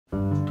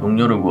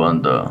동료를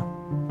구한다.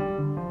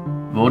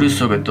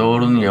 머릿속에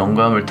떠오르는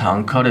영감을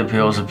단칼에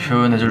베어서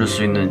표현해줄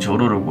수 있는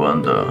조로를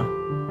구한다.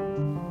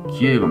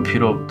 기획은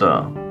필요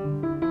없다.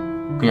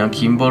 그냥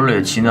긴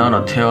벌레의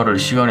진화나 태아를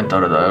시간에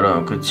따라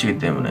나열하면 끝이기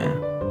때문에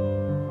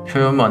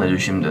표현만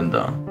해주시면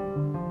된다.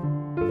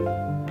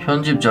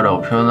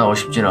 편집자라고 표현하고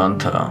싶지는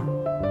않다.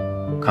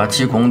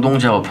 같이 공동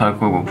작업할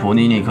거고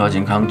본인이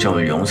가진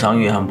강점을 영상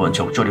위에 한번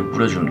적절히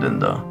뿌려주면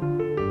된다.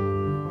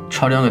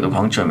 촬영에도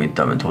강점이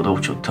있다면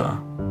더더욱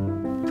좋다.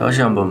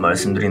 다시 한번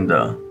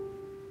말씀드린다.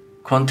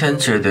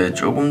 컨텐츠에 대해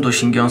조금도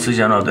신경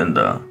쓰지 않아도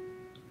된다.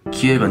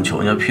 기획은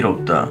전혀 필요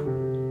없다.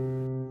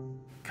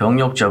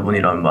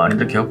 경력자분이라면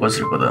많이들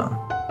겪었을 거다.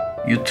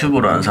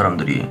 유튜브를 하는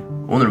사람들이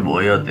오늘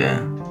뭐 해야 돼?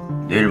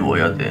 내일 뭐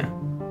해야 돼?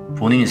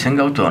 본인이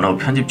생각도 안 하고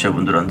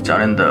편집자분들한테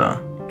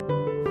짜낸다.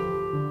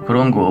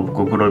 그런 거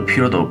없고 그럴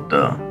필요도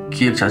없다.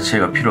 기획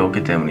자체가 필요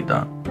없기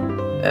때문이다.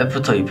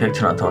 애프터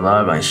이펙트나 더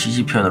나아간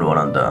CG 표현을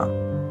원한다.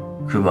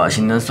 그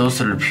맛있는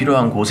소스를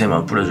필요한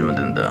곳에만 뿌려주면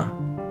된다.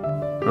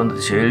 그런데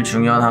제일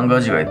중요한 한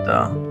가지가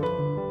있다.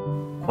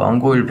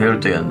 광고일 배울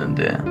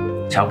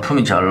때였는데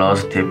작품이 잘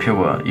나와서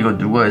대표가 이거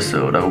누가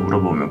했어? 라고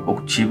물어보면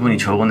꼭 지분이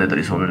적은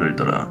애들이 손을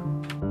들더라.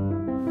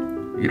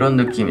 이런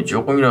느낌이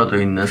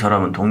조금이라도 있는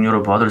사람은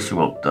동료로 받을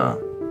수가 없다.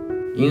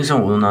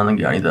 인성 운운하는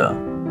게 아니다.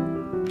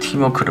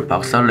 팀워크를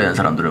박살내는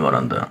사람들을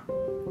말한다.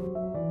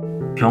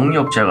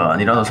 경력자가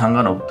아니라도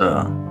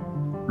상관없다.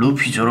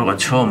 루피 조로가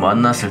처음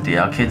만났을 때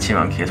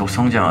약했지만 계속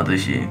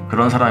성장하듯이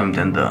그런 사람이면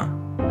된다.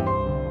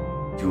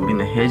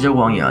 우리는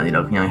해적왕이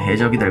아니라 그냥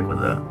해적이 될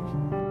거다.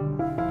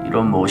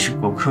 이런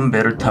멋있고 큰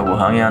배를 타고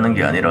항해하는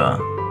게 아니라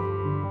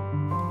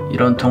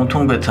이런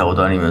통통배 타고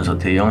다니면서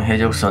대형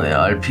해적선에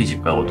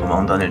RPG 까고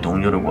도망다닐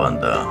동료를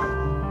구한다.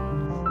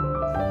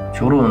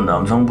 조로는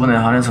남성분에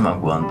한해서만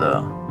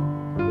구한다.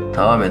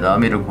 다음에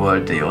나미를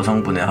구할 때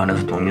여성분에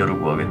한해서 동료를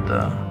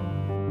구하겠다.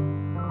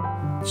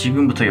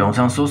 지금부터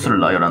영상 소스를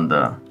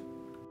나열한다.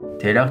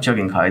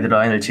 대략적인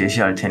가이드라인을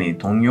제시할 테니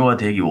동료가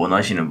되기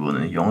원하시는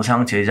분은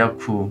영상 제작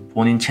후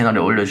본인 채널에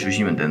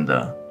올려주시면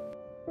된다.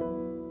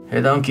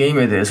 해당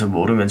게임에 대해서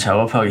모르면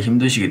작업하기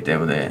힘드시기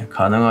때문에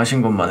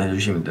가능하신 것만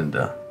해주시면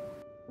된다.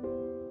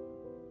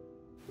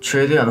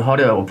 최대한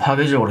화려하고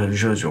파괴적으로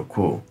해주셔도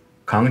좋고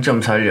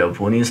강점 살려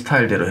본인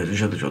스타일대로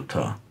해주셔도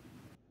좋다.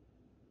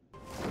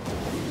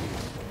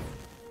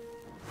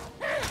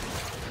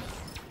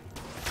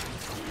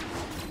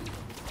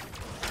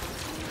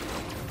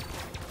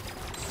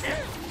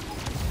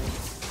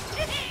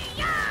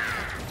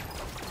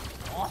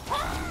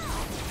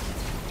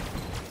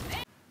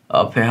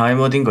 앞에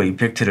하이머딩거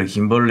이펙트를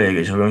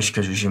긴벌레에게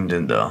적용시켜 주시면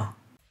된다.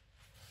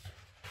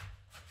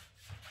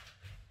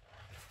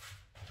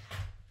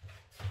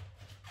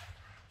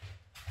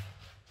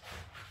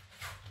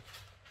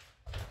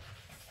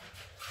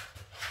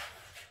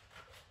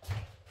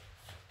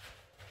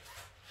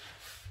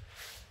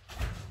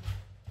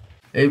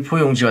 A4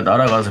 용지가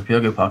날아가서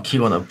벽에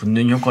박히거나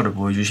붙는 효과를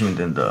보여주시면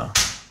된다.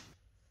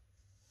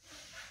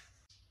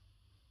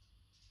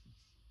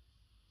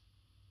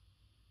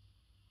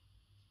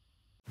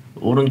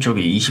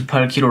 오른쪽에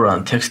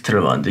 28kg라는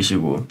텍스트를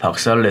만드시고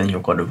박살낸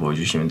효과를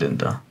보여주시면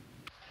된다.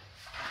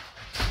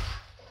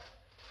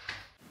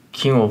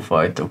 킹 오브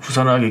파이터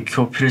후선하기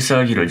큐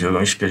필살기를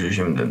적용시켜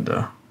주시면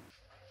된다.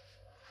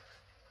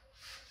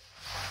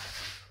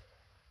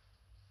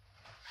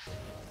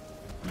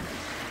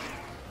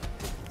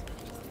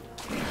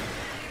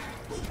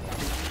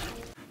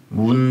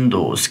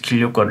 문도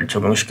스킬 효과를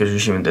적용시켜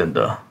주시면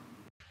된다.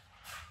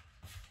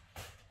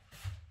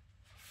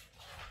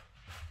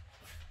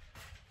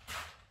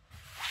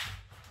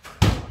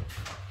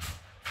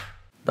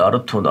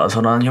 나루토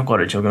나선한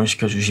효과를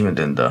적용시켜 주시면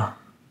된다.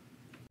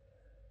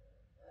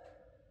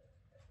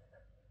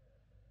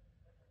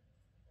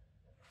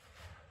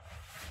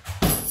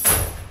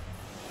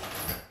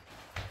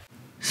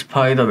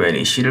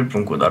 스파이더맨이 씨를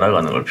뿜고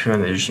날아가는 걸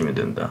표현해 주시면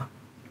된다.